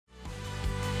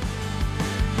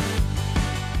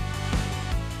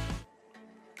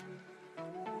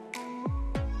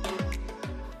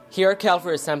Here at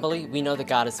Calvary Assembly, we know that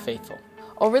God is faithful.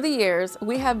 Over the years,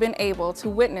 we have been able to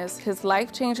witness His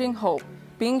life-changing hope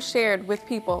being shared with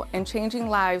people and changing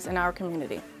lives in our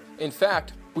community. In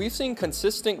fact, we've seen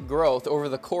consistent growth over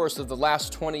the course of the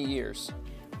last 20 years.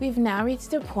 We've now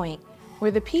reached a point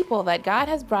where the people that God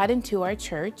has brought into our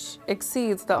church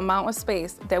exceeds the amount of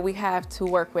space that we have to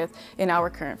work with in our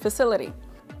current facility.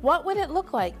 What would it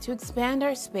look like to expand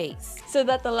our space so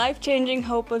that the life-changing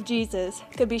hope of Jesus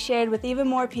could be shared with even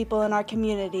more people in our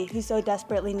community who so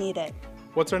desperately need it?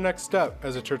 What's our next step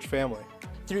as a church family?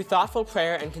 Through thoughtful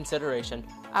prayer and consideration,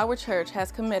 our church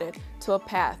has committed to a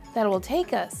path that will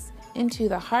take us into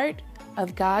the heart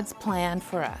of God's plan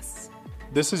for us.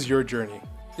 This is your journey.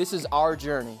 This is our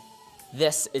journey.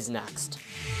 this is next.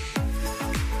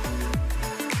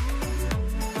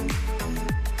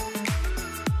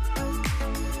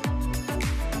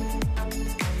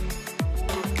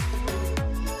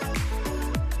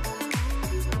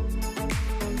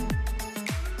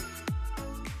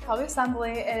 Calvary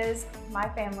Assembly is my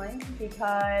family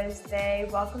because they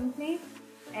welcomed me,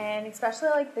 and especially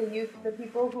like the youth, the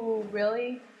people who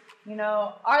really,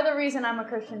 are the reason I'm a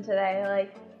Christian today.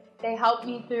 Like, they help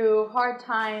me through hard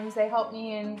times, they help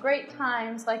me in great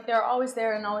times, like they're always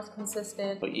there and always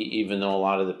consistent. But even though a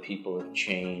lot of the people have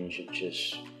changed,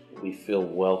 we feel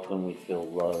welcome, we feel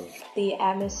loved. The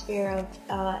atmosphere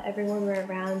of everyone we're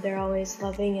around, they're always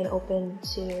loving and open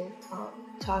to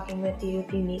talking with you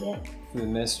if you need it. Through the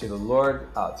ministry of the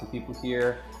Lord, to people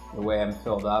here, the way I'm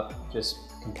filled up just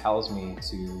compels me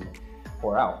to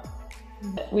pour out.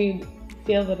 We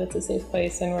feel that it's a safe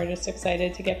place, and we're just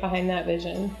excited to get behind that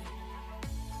vision.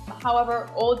 However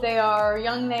old they are,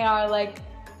 young they are,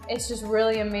 it's just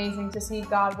really amazing to see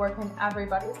God work in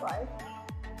everybody's life.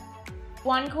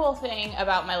 One cool thing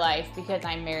about my life, because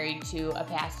I'm married to a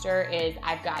pastor, is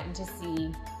I've gotten to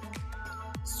see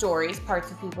stories,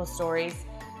 parts of people's stories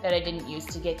that I didn't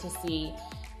used to get to see.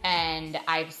 And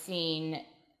I've seen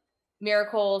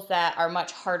miracles that are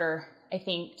much harder, I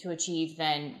think, to achieve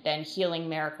than healing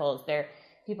miracles. They're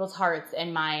people's hearts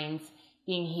and minds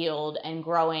being healed and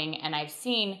growing. And I've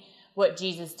seen what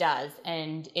Jesus does,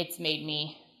 and it's made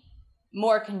me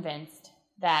more convinced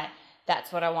that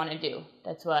that's what I want to do.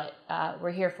 That's what we're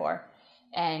here for.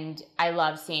 And I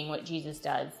love seeing what Jesus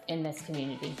does in this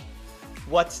community.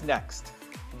 What's next?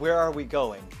 Where are we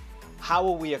going? How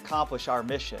will we accomplish our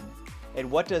mission? And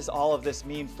what does all of this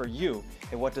mean for you?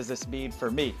 And what does this mean for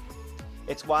me?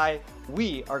 It's why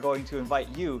we are going to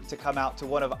invite you to come out to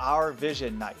one of our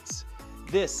vision nights.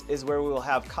 This is where we will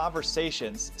have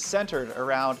conversations centered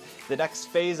around the next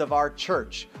phase of our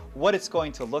church, what it's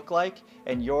going to look like,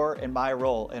 and your and my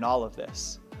role in all of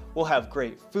this. We'll have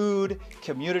great food,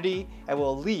 community, and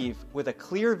we'll leave with a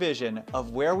clear vision of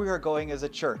where we are going as a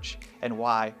church and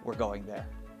why we're going there.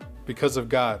 Because of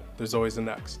God, there's always a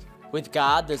next. With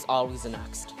God, there's always a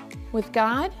next. With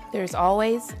God, there's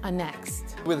always a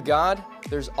next. With God,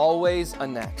 there's always a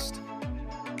next.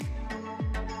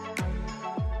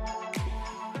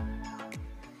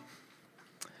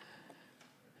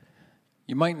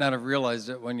 You might not have realized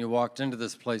it when you walked into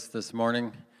this place this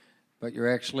morning, but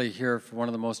you're actually here for one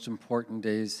of the most important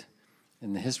days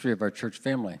in the history of our church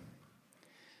family.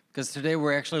 Because today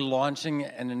we're actually launching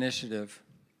an initiative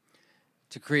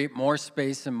to create more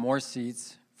space and more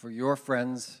seats for your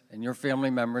friends and your family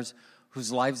members whose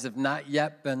lives have not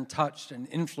yet been touched and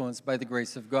influenced by the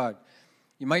grace of God.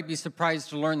 You might be surprised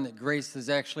to learn that grace is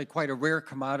actually quite a rare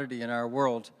commodity in our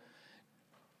world,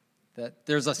 that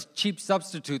there's a cheap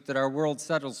substitute that our world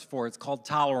settles for. It's called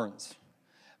tolerance.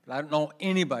 But I don't know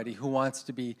anybody who wants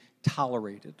to be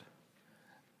tolerated.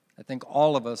 I think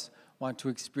all of us want to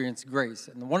experience grace.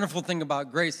 And the wonderful thing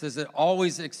about grace is it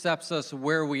always accepts us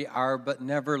where we are, but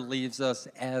never leaves us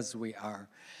as we are.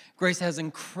 Grace has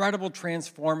incredible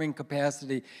transforming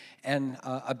capacity and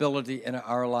ability in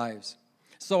our lives.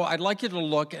 So I'd like you to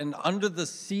look, and under the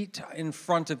seat in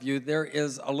front of you, there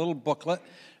is a little booklet.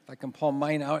 If I can pull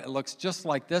mine out, it looks just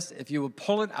like this. If you would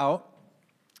pull it out,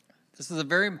 this is a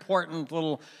very important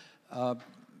little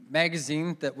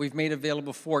magazine that we've made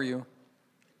available for you.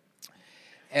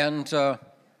 And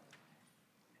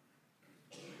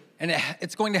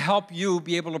it's going to help you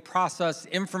be able to process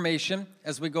information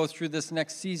as we go through this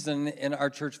next season in our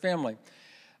church family.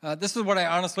 This is what I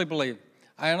honestly believe.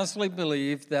 I honestly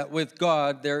believe that with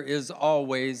God, there is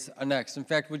always a next. In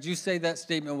fact, would you say that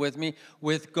statement with me?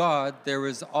 With God, there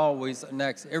is always a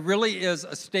next. It really is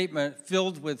a statement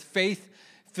filled with faith,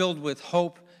 filled with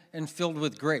hope, and filled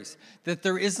with grace. That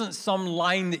there isn't some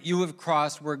line that you have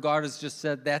crossed where God has just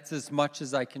said, that's as much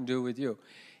as I can do with you.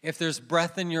 If there's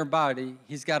breath in your body,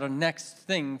 He's got a next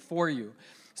thing for you.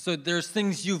 So there's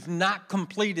things you've not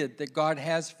completed that God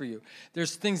has for you.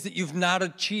 There's things that you've not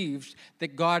achieved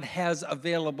that God has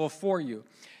available for you.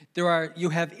 You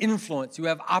have influence, you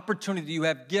have opportunity, you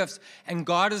have gifts, and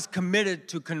God is committed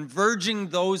to converging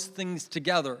those things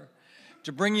together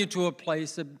to bring you to a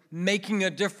place of making a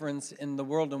difference in the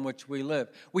world in which we live.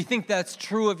 We think that's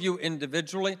true of you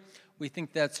individually. We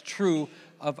think that's true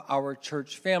of our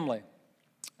church family.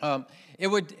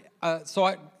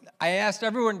 I asked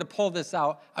everyone to pull this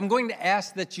out. I'm going to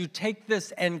ask that you take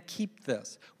this and keep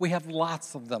this. We have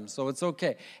lots of them, so it's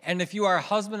okay. And if you are a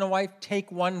husband and wife,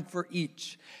 take one for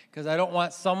each, because I don't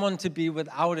want someone to be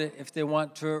without it if they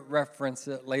want to reference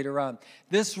it later on.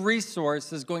 This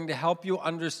resource is going to help you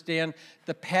understand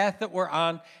the path that we're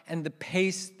on and the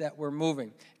pace that we're moving.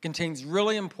 It contains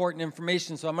really important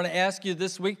information, so I'm going to ask you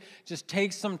this week, just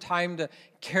take some time to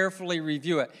carefully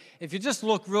review it. If you just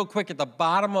look real quick at the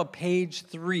bottom of page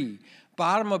 3,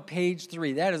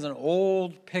 that is an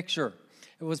old picture.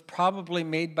 It was probably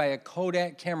made by a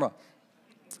Kodak camera.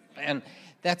 And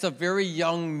that's a very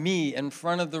young me in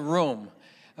front of the room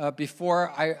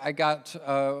before I got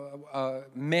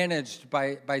managed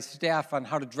by staff on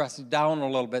how to dress down a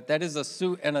little bit. That is a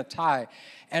suit and a tie.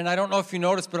 And I don't know if you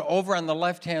noticed, but over on the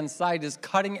left-hand side is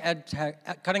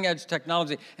cutting-edge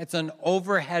technology. It's an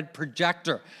overhead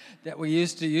projector that we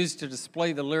used to use to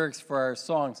display the lyrics for our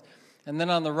songs. And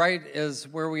then on the right is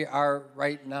where we are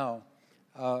right now.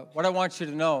 What I want you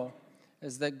to know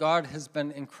is that God has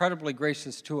been incredibly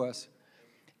gracious to us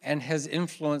and has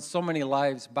influenced so many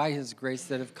lives by his grace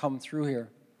that have come through here.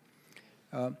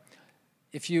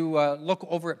 If you look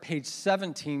over at page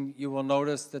 17, you will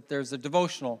notice that there's a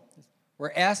devotional.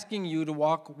 We're asking you to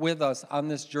walk with us on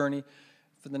this journey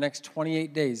for the next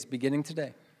 28 days, beginning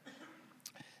today.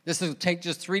 This will take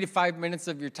just 3 to 5 minutes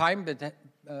of your time,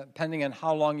 depending on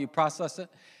how long you process it.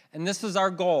 And this is our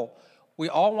goal. We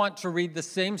all want to read the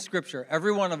same scripture.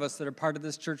 Every one of us that are part of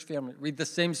this church family, read the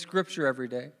same scripture every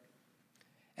day,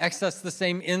 access the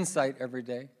same insight every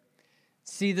day,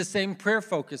 see the same prayer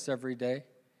focus every day.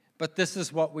 But this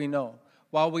is what we know.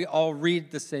 While we all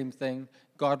read the same thing,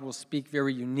 God will speak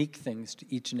very unique things to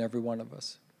each and every one of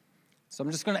us. So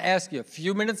I'm just going to ask you a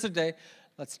few minutes a day.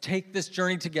 Let's take this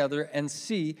journey together and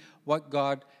see what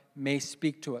God may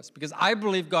speak to us. Because I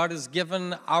believe God has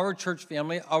given our church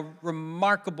family a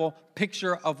remarkable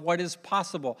picture of what is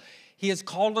possible. He has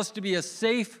called us to be a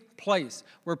safe place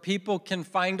where people can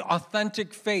find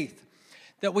authentic faith,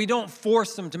 that we don't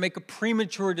force them to make a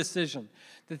premature decision,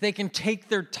 that they can take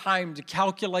their time to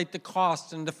calculate the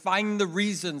cost and to find the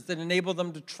reasons that enable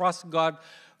them to trust God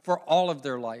for all of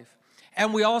their life.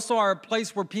 And we also are a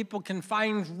place where people can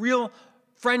find real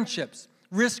friendships,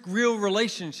 risk real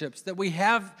relationships, that we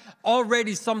have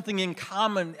already something in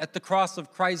common at the cross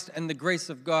of Christ and the grace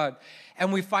of God.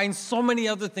 And we find so many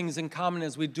other things in common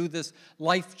as we do this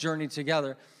life journey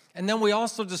together. And then we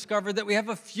also discover that we have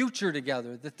a future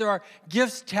together, that there are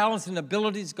gifts, talents, and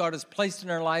abilities God has placed in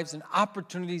our lives and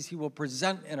opportunities he will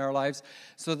present in our lives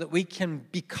so that we can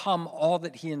become all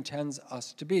that he intends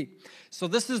us to be. So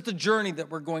this is the journey that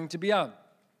we're going to be on.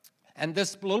 And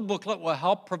this little booklet will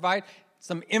help provide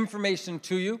some information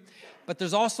to you. But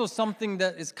there's also something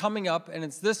that is coming up, and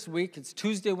it's this week. It's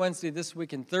Tuesday, Wednesday this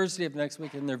week, and Thursday of next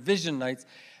week, and they're vision nights.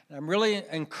 And I'm really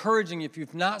encouraging you, if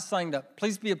you've not signed up,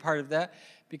 please be a part of that,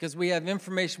 because we have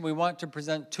information we want to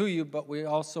present to you, but we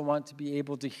also want to be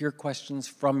able to hear questions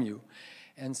from you.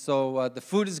 And so the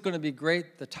food is going to be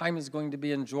great, the time is going to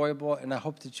be enjoyable, and I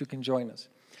hope that you can join us.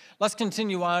 Let's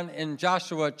continue on in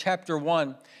Joshua chapter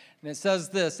 1, and it says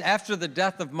this: after the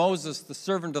death of Moses, the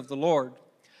servant of the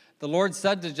Lord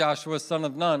said to Joshua, son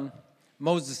of Nun,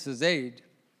 Moses' aide,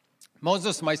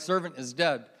 Moses, my servant, is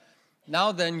dead.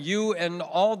 Now then, you and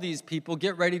all these people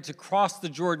get ready to cross the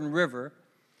Jordan River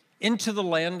into the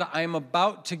land I am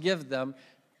about to give them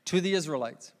to the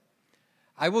Israelites.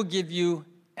 I will give you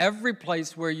every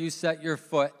place where you set your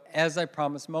foot, as I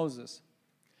promised Moses.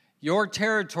 Your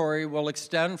territory will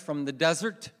extend from the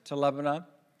desert to Lebanon,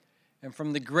 and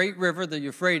from the great river, the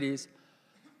Euphrates,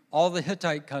 all the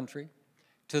Hittite country,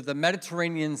 to the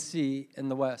Mediterranean Sea in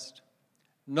the west.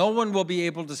 No one will be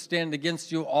able to stand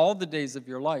against you all the days of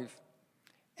your life.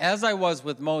 As I was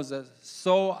with Moses,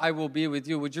 so I will be with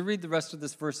you. Would you read the rest of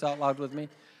this verse out loud with me?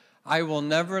 I will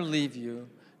never leave you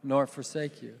nor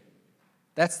forsake you.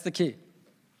 That's the key.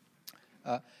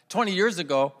 20 years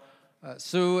ago,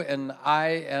 Sue and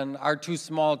I and our 2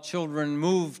 small children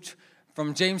moved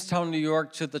from Jamestown, New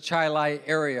York to the Chilai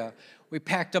area. We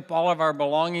packed up all of our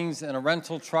belongings in a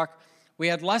rental truck. We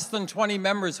had less than 20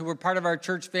 members who were part of our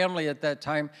church family at that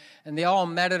time, and they all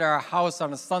met at our house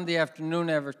on a Sunday afternoon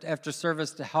after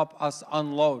service to help us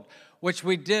unload, which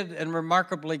we did in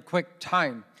remarkably quick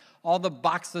time. All the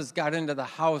boxes got into the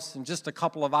house in just a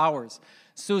couple of hours.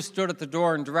 Sue stood at the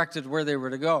door and directed where they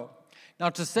were to go. Now,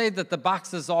 to say that the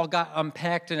boxes all got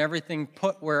unpacked and everything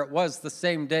put where it was the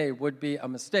same day would be a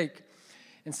mistake.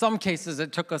 In some cases,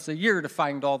 it took us a year to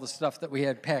find all the stuff that we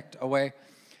had packed away.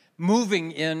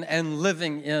 Moving in and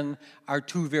living in are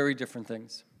two very different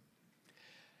things.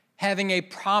 Having a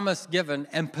promise given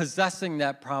and possessing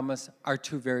that promise are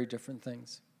two very different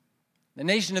things. The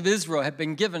nation of Israel had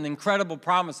been given incredible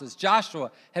promises.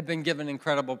 Joshua had been given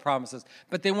incredible promises,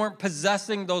 but they weren't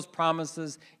possessing those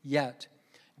promises yet.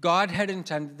 God had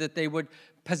intended that they would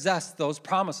possess those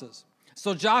promises.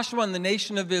 So Joshua and the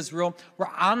nation of Israel were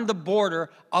on the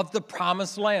border of the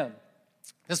promised land.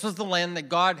 This was the land that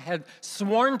God had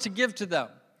sworn to give to them.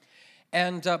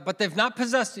 But they've not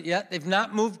possessed it yet. They've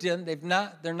not moved in.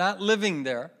 They're not living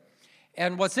there.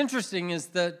 And what's interesting is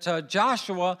that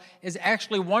Joshua is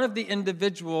actually one of the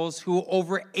individuals who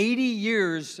over 80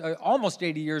 years, almost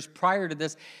 80 years prior to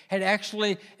this, had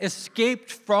actually escaped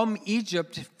from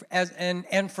Egypt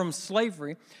and from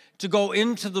slavery to go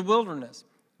into the wilderness.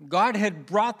 God had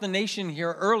brought the nation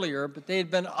here earlier, but they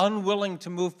had been unwilling to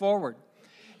move forward.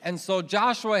 And so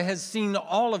Joshua has seen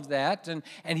all of that,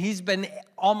 and he's been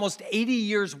almost 80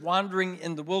 years wandering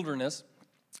in the wilderness.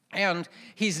 And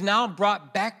he's now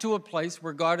brought back to a place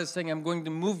where God is saying, I'm going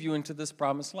to move you into this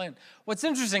promised land. What's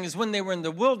interesting is when they were in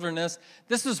the wilderness,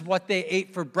 this is what they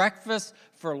ate for breakfast,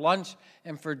 for lunch,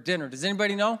 and for dinner. Does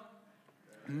anybody know?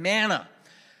 Manna.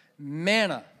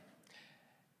 Manna.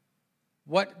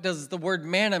 What does the word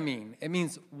manna mean? It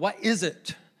means, what is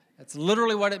it? That's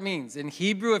literally what it means. In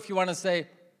Hebrew, if you want to say,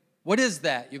 what is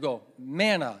that? You go,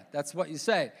 manna. That's what you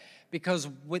say. Because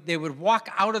they would walk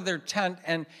out of their tent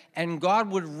and God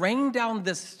would rain down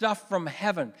this stuff from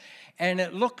heaven. And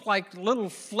it looked like little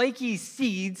flaky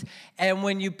seeds. And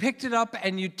when you picked it up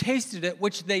and you tasted it,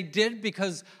 which they did,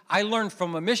 because I learned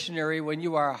from a missionary, when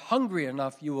you are hungry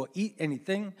enough, you will eat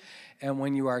anything. And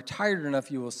when you are tired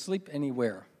enough, you will sleep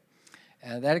anywhere.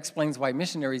 And that explains why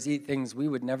missionaries eat things we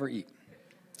would never eat.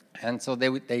 And so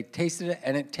they tasted it,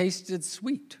 and it tasted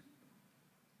sweet.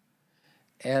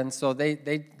 And so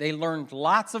they learned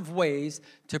lots of ways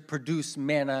to produce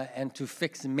manna and to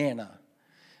fix manna.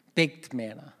 Baked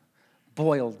manna,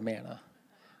 boiled manna,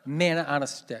 manna on a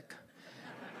stick,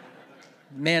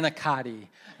 manicotti.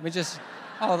 I mean, just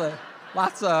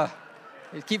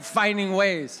they keep finding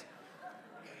ways.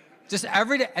 Just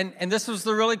every day, and this was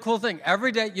the really cool thing.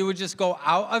 Every day you would just go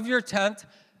out of your tent.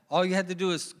 All you had to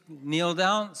do is kneel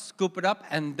down, scoop it up,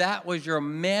 and that was your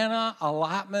manna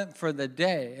allotment for the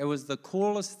day. It was the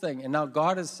coolest thing. And now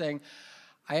God is saying,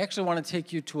 I actually want to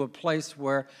take you to a place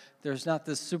where there's not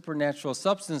this supernatural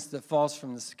substance that falls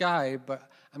from the sky, but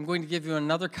I'm going to give you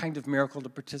another kind of miracle to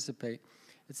participate.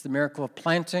 It's the miracle of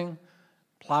planting,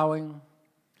 plowing,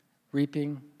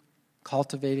 reaping,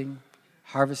 cultivating,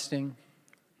 harvesting.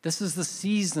 This is the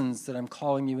seasons that I'm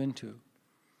calling you into.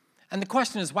 And the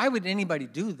question is, why would anybody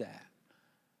do that?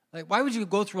 Like, why would you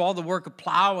go through all the work of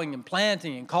plowing and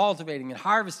planting and cultivating and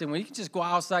harvesting when you can just go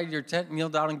outside your tent and kneel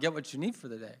down and get what you need for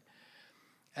the day?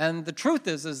 And the truth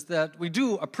is that we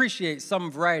do appreciate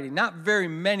some variety. Not very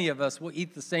many of us will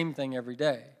eat the same thing every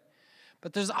day.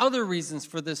 But there's other reasons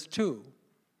for this too.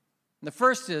 And the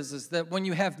first is that when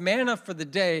you have manna for the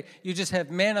day, you just have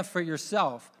manna for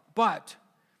yourself. But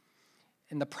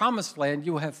in the promised land,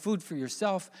 you will have food for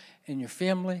yourself and your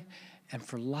family and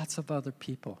for lots of other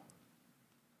people.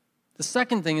 The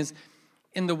second thing is,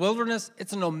 in the wilderness,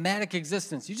 it's a nomadic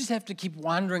existence. You just have to keep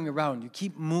wandering around. You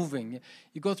keep moving.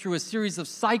 You go through a series of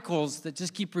cycles that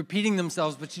just keep repeating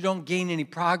themselves, but you don't gain any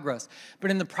progress.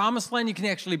 But in the promised land, you can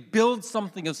actually build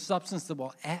something of substance that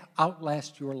will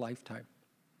outlast your lifetime.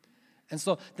 And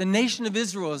so the nation of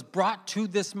Israel is brought to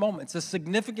this moment. It's a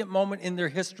significant moment in their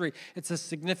history. It's a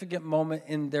significant moment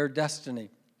in their destiny.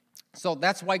 So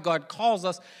that's why God calls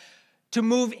us to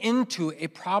move into a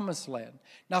promised land.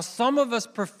 Now, some of us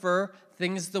prefer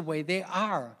things the way they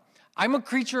are. I'm a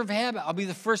creature of habit. I'll be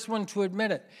the first one to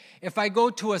admit it. If I go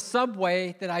to a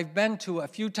Subway that I've been to a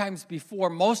few times before,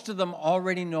 most of them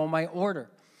already know my order.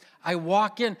 I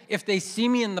walk in. If they see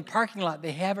me in the parking lot,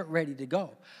 they have it ready to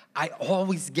go. I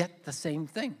always get the same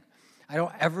thing. I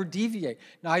don't ever deviate.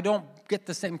 Now, I don't get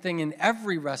the same thing in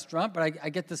every restaurant, but I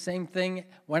get the same thing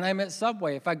when I'm at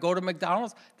Subway. If I go to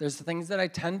McDonald's, there's things that I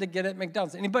tend to get at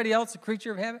McDonald's. Anybody else a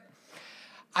creature of habit?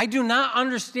 I do not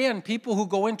understand people who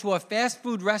go into a fast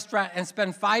food restaurant and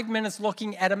spend 5 minutes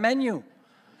looking at a menu.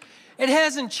 It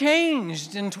hasn't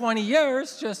changed in 20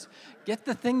 years. Just get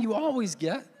the thing you always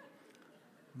get.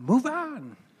 Move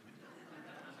on.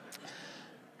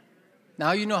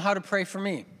 Now you know how to pray for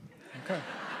me. Okay.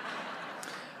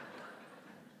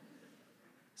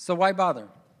 So why bother?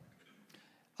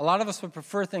 A lot of us would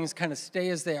prefer things kind of stay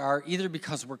as they are, either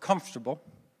because we're comfortable.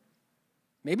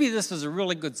 Maybe this is a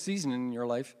really good season in your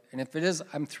life, and if it is,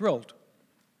 I'm thrilled.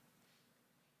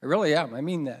 I really am. I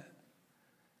mean that.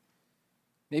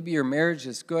 Maybe your marriage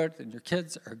is good, and your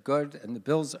kids are good, and the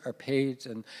bills are paid,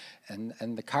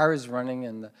 and the car is running,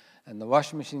 and the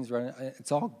washing machine's running.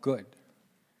 It's all good.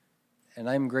 And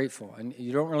I'm grateful. And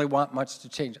you don't really want much to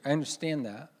change. I understand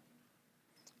that.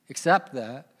 Except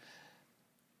that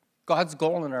God's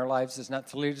goal in our lives is not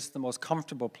to lead us to the most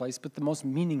comfortable place, but the most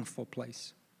meaningful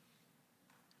place.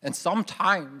 And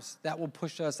sometimes that will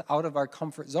push us out of our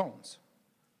comfort zones.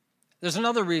 There's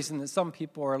another reason that some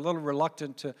people are a little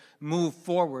reluctant to move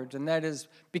forward, and that is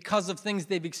because of things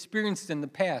they've experienced in the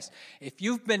past. If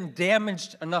you've been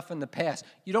damaged enough in the past,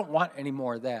 you don't want any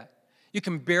more of that. You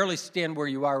can barely stand where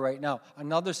you are right now.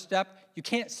 Another step, you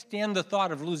can't stand the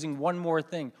thought of losing one more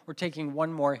thing or taking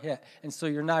one more hit, and so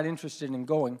you're not interested in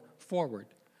going forward.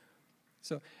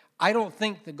 So I don't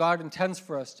think that God intends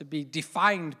for us to be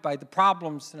defined by the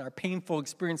problems and our painful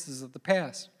experiences of the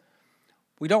past.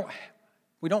 We don't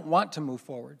want to move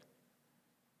forward,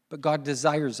 but God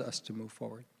desires us to move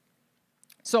forward.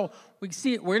 So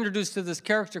we're introduced to this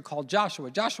character called Joshua.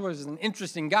 Joshua is an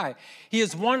interesting guy. He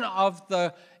is one of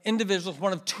the individuals,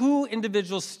 one of two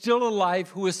individuals still alive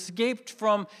who escaped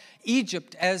from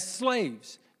Egypt as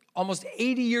slaves almost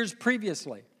 80 years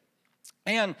previously.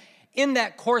 And in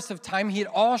that course of time, he had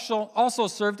also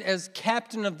served as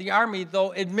captain of the army,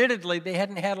 though admittedly they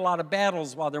hadn't had a lot of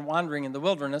battles while they're wandering in the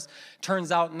wilderness.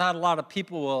 Turns out not a lot of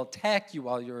people will attack you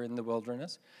while you're in the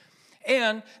wilderness.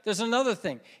 And there's another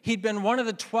thing. He'd been one of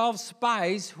the 12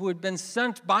 spies who had been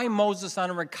sent by Moses on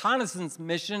a reconnaissance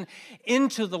mission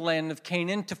into the land of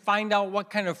Canaan to find out what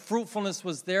kind of fruitfulness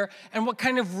was there and what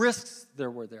kind of risks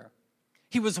there were there.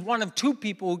 He was one of two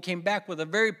people who came back with a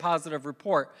very positive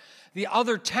report. The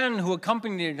other 10 who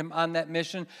accompanied him on that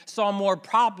mission saw more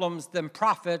problems than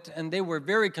profit, and they were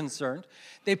very concerned.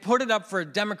 They put it up for a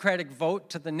democratic vote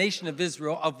to the nation of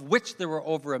Israel, of which there were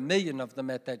over 1 million of them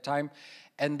at that time,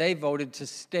 and they voted to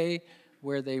stay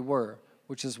where they were,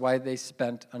 which is why they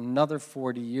spent another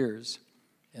 40 years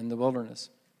in the wilderness.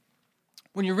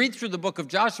 When you read through the book of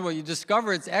Joshua, you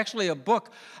discover it's actually a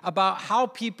book about how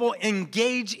people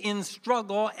engage in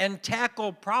struggle and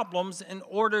tackle problems in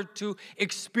order to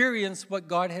experience what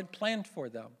God had planned for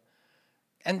them.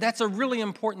 And that's a really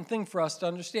important thing for us to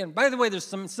understand. By the way, there's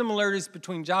some similarities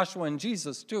between Joshua and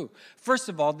Jesus, too. First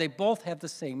of all, they both have the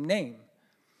same name.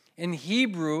 In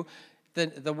Hebrew,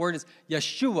 the word is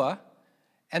Yeshua,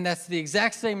 and that's the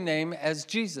exact same name as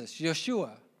Jesus,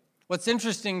 Yeshua. What's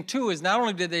interesting, too, is not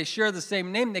only did they share the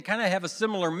same name, they kind of have a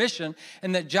similar mission,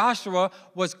 and that Joshua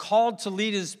was called to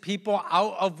lead his people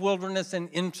out of wilderness and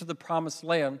into the promised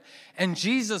land. And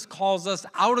Jesus calls us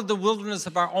out of the wilderness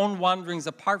of our own wanderings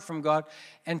apart from God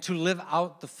and to live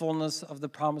out the fullness of the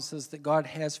promises that God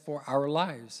has for our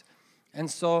lives. And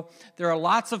so there are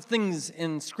lots of things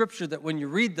in Scripture that when you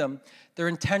read them, they're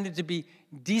intended to be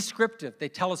descriptive. They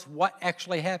tell us what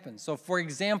actually happened. So, for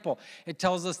example, it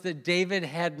tells us that David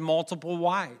had multiple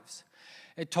wives.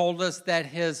 It told us that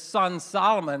his son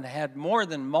Solomon had more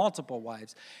than multiple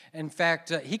wives. In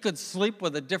fact, he could sleep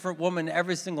with a different woman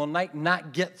every single night and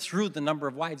not get through the number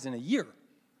of wives in a year.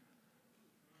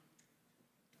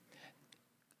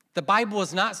 The Bible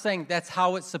is not saying that's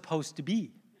how it's supposed to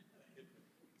be.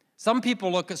 Some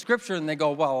people look at Scripture and they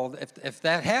go, well, if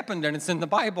that happened and it's in the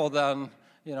Bible, then,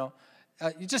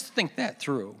 you just think that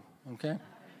through, okay?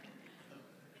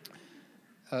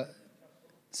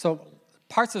 So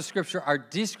parts of Scripture are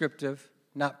descriptive,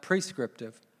 not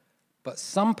prescriptive, but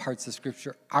some parts of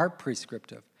Scripture are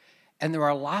prescriptive. And there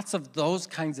are lots of those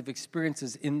kinds of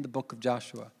experiences in the book of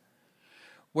Joshua,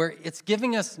 where it's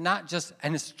giving us not just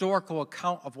an historical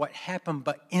account of what happened,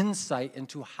 but insight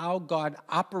into how God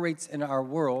operates in our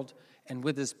world and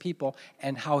with his people,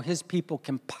 and how his people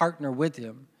can partner with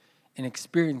him in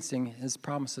experiencing his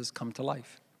promises come to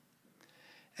life.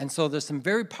 And so there's some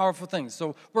very powerful things.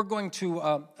 So we're going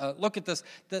to look at this.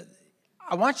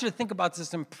 I want you to think about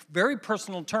this in very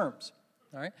personal terms.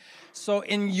 All right? So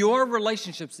in your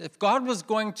relationships, if God was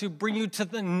going to bring you to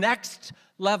the next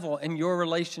level in your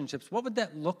relationships, what would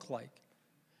that look like?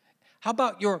 How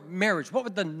about your marriage? What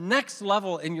would the next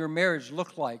level in your marriage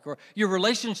look like? Or your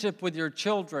relationship with your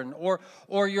children, or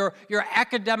your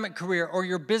academic career, or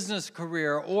your business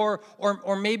career, or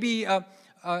maybe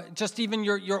just even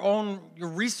your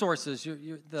resources,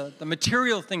 the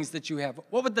material things that you have.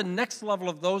 What would the next level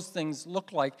of those things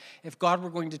look like if God were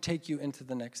going to take you into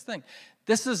the next thing?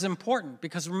 This is important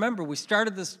because remember, we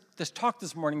started this talk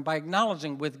this morning by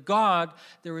acknowledging with God,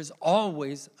 there is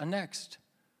always a next.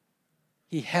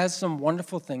 He has some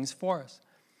wonderful things for us.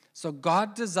 So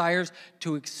God desires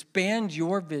to expand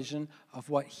your vision of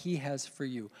what he has for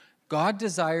you. God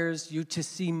desires you to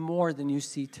see more than you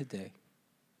see today.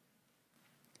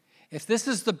 If this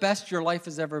is the best your life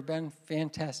has ever been,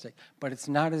 fantastic. But it's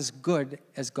not as good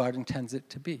as God intends it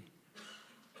to be.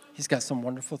 He's got some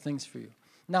wonderful things for you.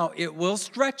 Now, it will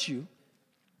stretch you,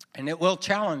 and it will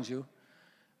challenge you,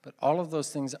 but all of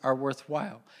those things are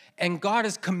worthwhile. And God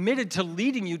is committed to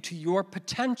leading you to your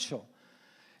potential.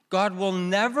 God will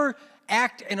never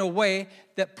act in a way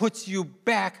that puts you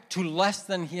back to less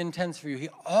than he intends for you. He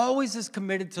always is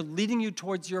committed to leading you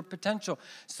towards your potential.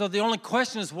 So the only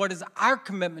question is, what is our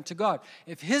commitment to God?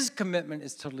 If his commitment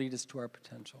is to lead us to our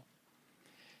potential,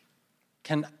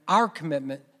 can our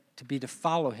commitment to be to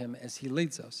follow him as he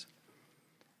leads us?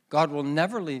 God will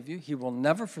never leave you. He will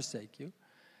never forsake you.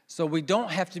 So we don't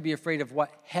have to be afraid of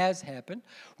what has happened.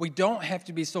 We don't have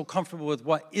to be so comfortable with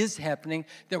what is happening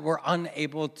that we're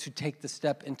unable to take the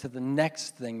step into the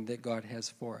next thing that God has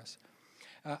for us.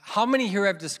 How many here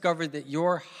have discovered that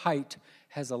your height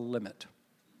has a limit?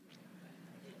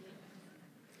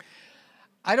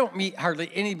 I don't meet hardly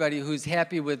anybody who's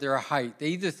happy with their height. They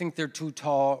either think they're too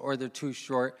tall or they're too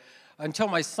short. Until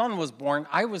my son was born,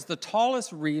 I was the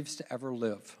tallest Reeves to ever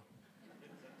live.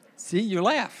 See, you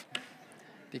laugh.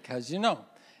 Because you know.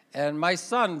 And my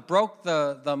son broke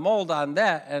the mold on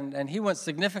that, and he went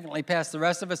significantly past the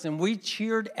rest of us, and we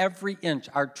cheered every inch.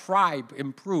 Our tribe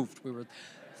improved. We were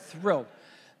thrilled.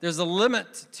 There's a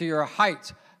limit to your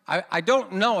height. I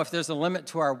don't know if there's a limit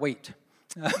to our weight.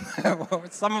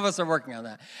 Some of us are working on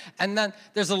that. And then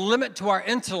there's a limit to our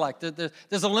intellect.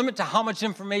 There's a limit to how much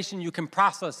information you can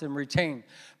process and retain.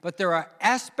 But there are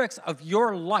aspects of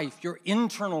your life, your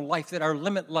internal life, that are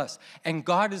limitless. And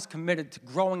God is committed to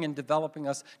growing and developing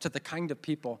us to the kind of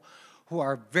people who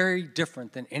are very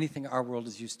different than anything our world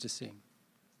is used to seeing.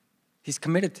 He's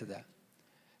committed to that.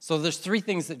 So there's three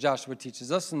things that Joshua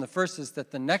teaches us. And the first is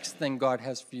that the next thing God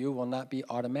has for you will not be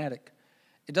automatic.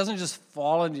 It doesn't just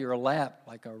fall into your lap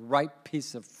like a ripe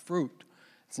piece of fruit.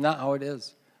 It's not how it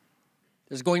is.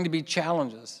 There's going to be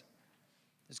challenges.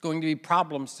 There's going to be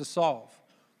problems to solve.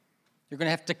 You're going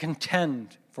to have to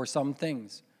contend for some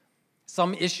things.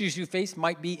 Some issues you face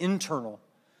might be internal,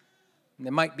 and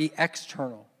they might be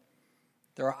external.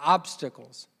 There are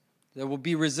obstacles. There will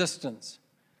be resistance.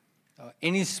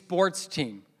 Any sports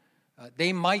team,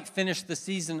 they might finish the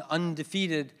season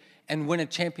undefeated and win a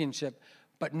championship,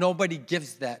 but nobody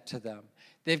gives that to them.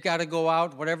 They've got to go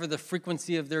out, whatever the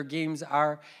frequency of their games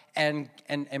are, and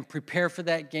prepare for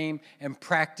that game and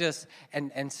practice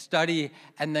and study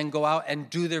and then go out and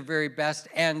do their very best,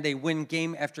 and they win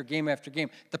game after game after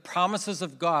game. The promises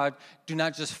of God do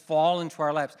not just fall into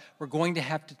our laps. We're going to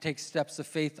have to take steps of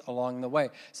faith along the way.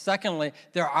 Secondly,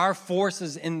 there are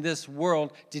forces in this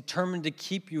world determined to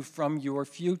keep you from your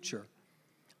future.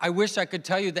 I wish I could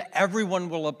tell you that everyone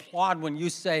will applaud when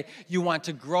you say you want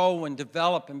to grow and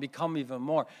develop and become even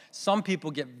more. Some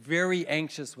people get very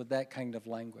anxious with that kind of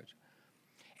language.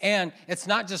 And it's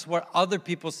not just what other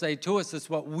people say to us, it's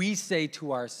what we say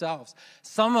to ourselves.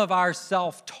 Some of our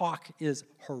self-talk is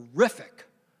horrific.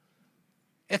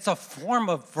 It's a form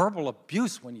of verbal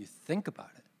abuse when you think about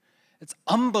it. It's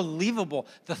unbelievable,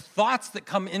 the thoughts that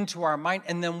come into our mind,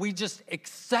 and then we just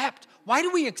accept. Why do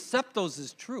we accept those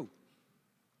as true?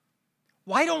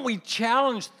 Why don't we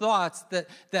challenge thoughts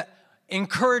that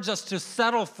encourage us to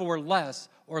settle for less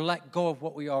or let go of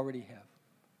what we already have?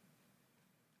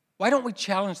 Why don't we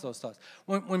challenge those thoughts?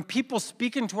 When people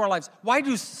speak into our lives, why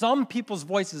do some people's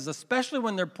voices, especially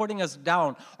when they're putting us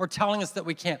down or telling us that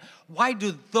we can't, why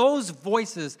do those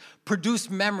voices produce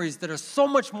memories that are so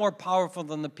much more powerful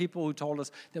than the people who told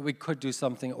us that we could do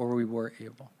something or we were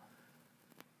able?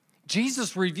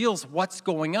 Jesus reveals what's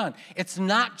going on. It's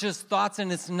not just thoughts and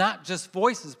it's not just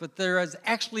voices, but there is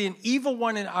actually an evil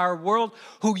one in our world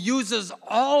who uses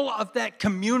all of that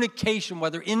communication,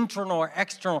 whether internal or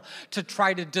external, to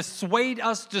try to dissuade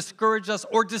us, discourage us,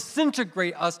 or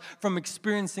disintegrate us from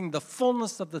experiencing the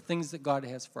fullness of the things that God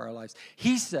has for our lives.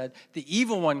 He said the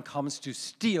evil one comes to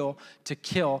steal, to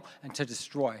kill, and to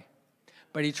destroy.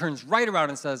 But he turns right around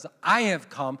and says, I have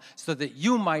come so that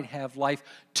you might have life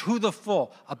to the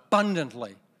full,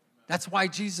 abundantly. That's why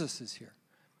Jesus is here.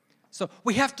 So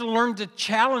we have to learn to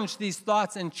challenge these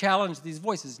thoughts and challenge these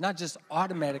voices, not just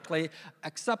automatically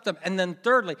accept them. And then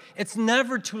thirdly, it's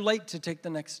never too late to take the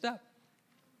next step.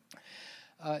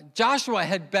 Joshua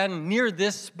had been near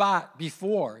this spot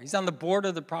before. He's on the border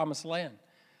of the Promised Land.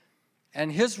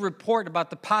 And his report about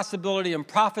the possibility and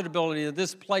profitability of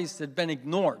this place had been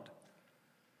ignored.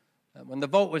 When the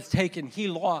vote was taken, he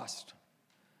lost.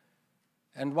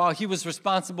 And while he was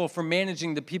responsible for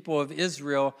managing the people of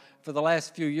Israel for the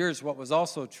last few years, what was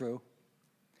also true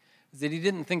is that he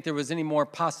didn't think there was any more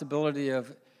possibility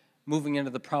of moving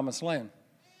into the Promised Land.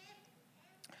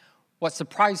 What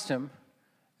surprised him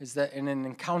is that in an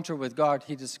encounter with God,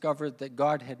 he discovered that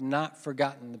God had not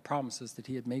forgotten the promises that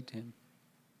he had made to him.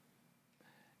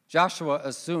 Joshua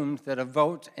assumed that a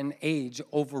vote and age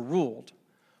overruled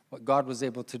what God was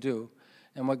able to do.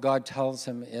 And what God tells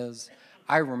him is,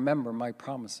 I remember my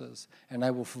promises, and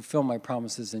I will fulfill my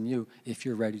promises in you if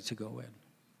you're ready to go in.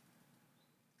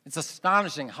 It's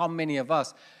astonishing how many of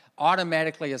us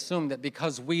automatically assume that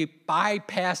because we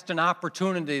bypassed an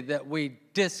opportunity that we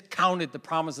discounted the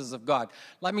promises of God.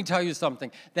 Let me tell you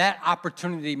something. That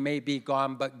opportunity may be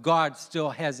gone, but God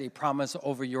still has a promise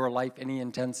over your life, and he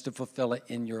intends to fulfill it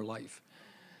in your life.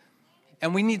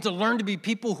 And we need to learn to be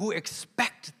people who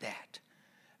expect that.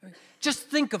 Just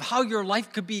think of how your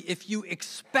life could be if you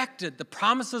expected the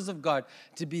promises of God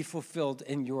to be fulfilled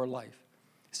in your life.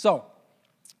 So,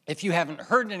 if you haven't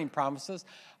heard any promises,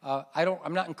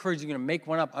 I'm not encouraging you to make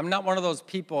one up. I'm not one of those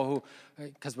people who,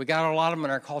 because we got a lot of them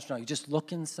in our culture now, you just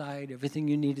look inside, everything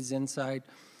you need is inside.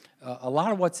 A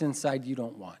lot of what's inside you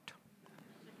don't want.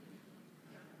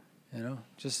 You know,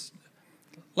 just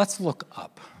let's look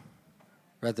up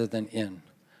rather than in.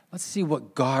 Let's see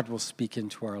what God will speak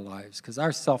into our lives, because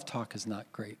our self-talk is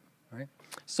not great, right?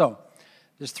 So,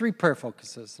 there's 3 prayer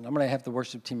focuses, and I'm going to have the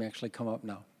worship team actually come up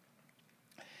now.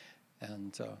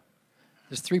 And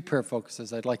there's 3 prayer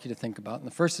focuses I'd like you to think about. And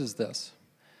the first is this.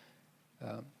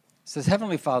 It says,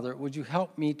 Heavenly Father, would you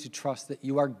help me to trust that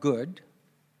you are good,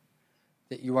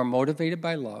 that you are motivated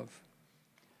by love,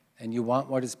 and you want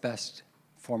what is best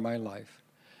for my life.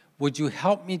 Would you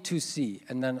help me to see?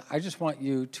 And then I just want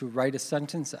you to write a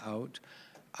sentence out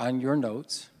on your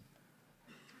notes.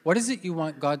 What is it you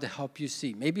want God to help you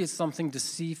see? Maybe it's something to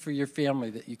see for your family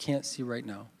that you can't see right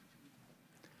now.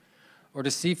 Or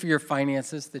to see for your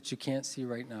finances that you can't see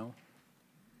right now.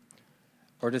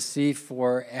 Or to see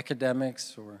for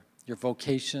academics or your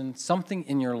vocation, something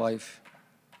in your life.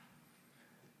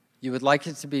 You would like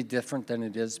it to be different than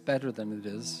it is, better than it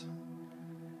is.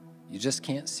 You just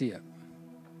can't see it.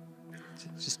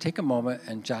 Just take a moment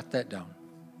and jot that down.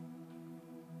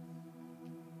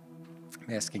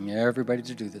 I'm asking everybody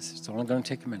to do this. It's only going to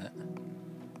take a minute.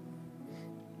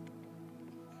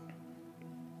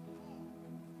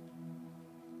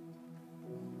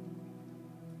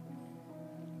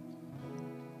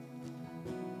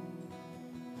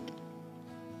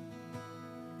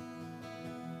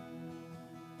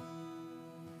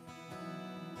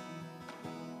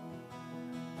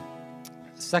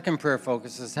 Second prayer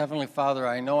focus is, Heavenly Father,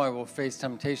 I know I will face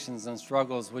temptations and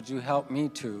struggles. Would you help me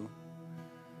to?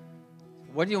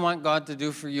 What do you want God to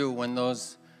do for you when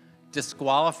those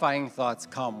disqualifying thoughts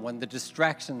come, when the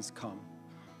distractions come?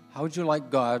 How would you like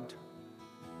God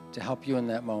to help you in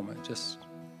that moment? Just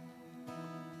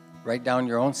write down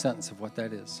your own sentence of what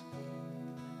that is.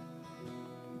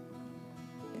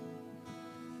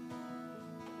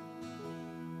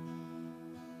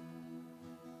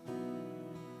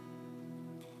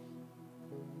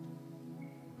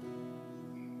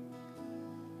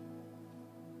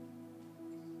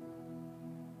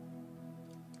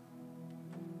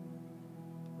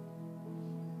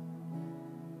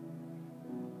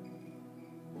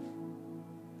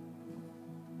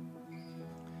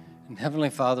 And Heavenly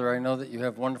Father, I know that you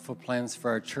have wonderful plans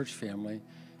for our church family.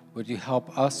 Would you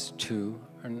help us to?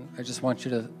 And I just want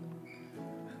you to,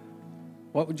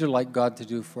 what would you like God to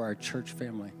do for our church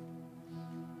family?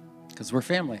 Because we're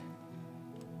family.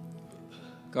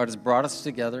 God has brought us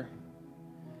together.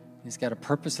 He's got a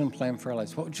purpose and plan for our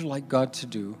lives. What would you like God to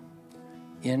do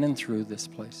in and through this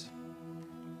place?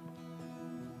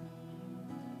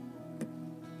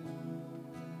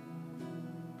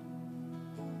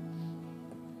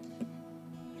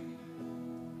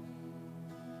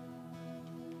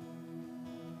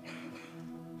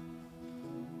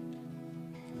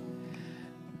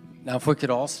 Now, if we could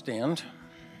all stand.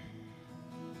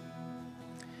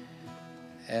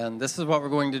 And this is what we're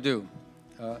going to do.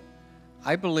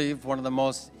 I believe one of the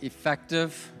most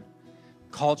effective,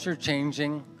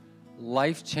 culture-changing,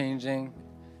 life-changing,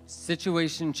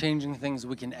 situation-changing things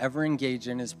we can ever engage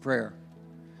in is prayer.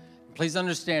 Please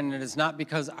understand that it's not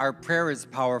because our prayer is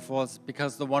powerful, it's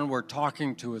because the one we're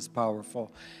talking to is powerful,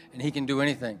 and he can do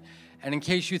anything. And in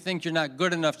case you think you're not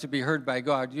good enough to be heard by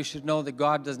God, you should know that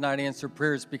God does not answer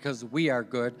prayers because we are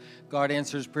good. God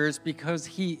answers prayers because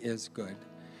He is good.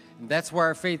 And that's where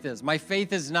our faith is. My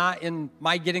faith is not in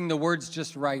my getting the words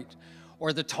just right,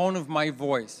 or the tone of my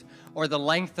voice, or the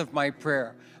length of my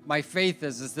prayer. My faith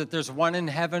is that there's one in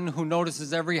heaven who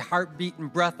notices every heartbeat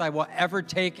and breath I will ever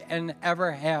take and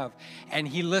ever have. And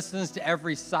He listens to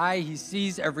every sigh, He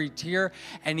sees every tear,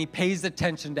 and He pays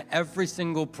attention to every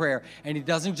single prayer. And He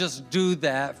doesn't just do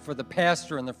that for the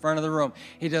pastor in the front of the room.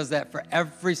 He does that for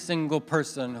every single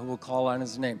person who will call on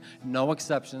His name. No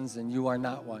exceptions, and you are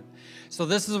not one. So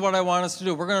this is what I want us to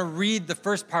do. We're going to read the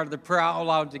first part of the prayer out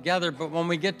loud together, but when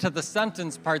we get to the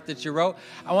sentence part that you wrote,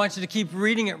 I want you to keep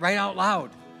reading it right out loud.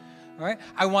 All right?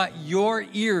 I want your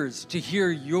ears to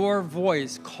hear your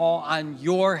voice call on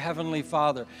your Heavenly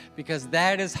Father, because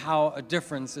that is how a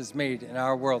difference is made in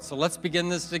our world. So let's begin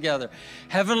this together.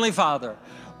 Heavenly Father,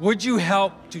 would you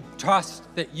help to trust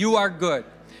that you are good,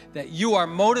 that you are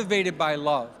motivated by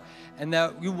love, and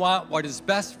that you want what is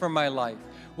best for my life?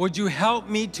 Would you help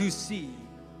me to see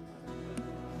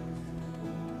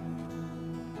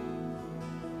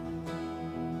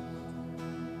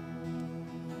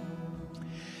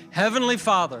Heavenly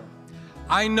Father,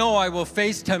 I know I will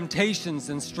face temptations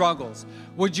and struggles.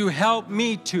 Would you help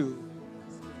me to?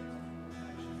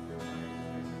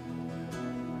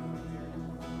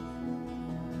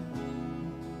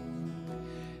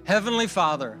 Heavenly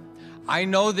Father, I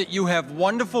know that you have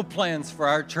wonderful plans for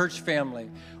our church family.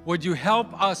 Would you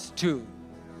help us to?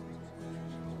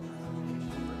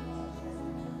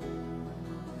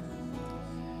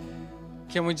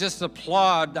 Can we just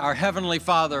applaud our Heavenly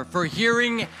Father for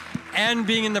hearing and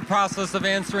being in the process of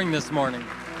answering this morning?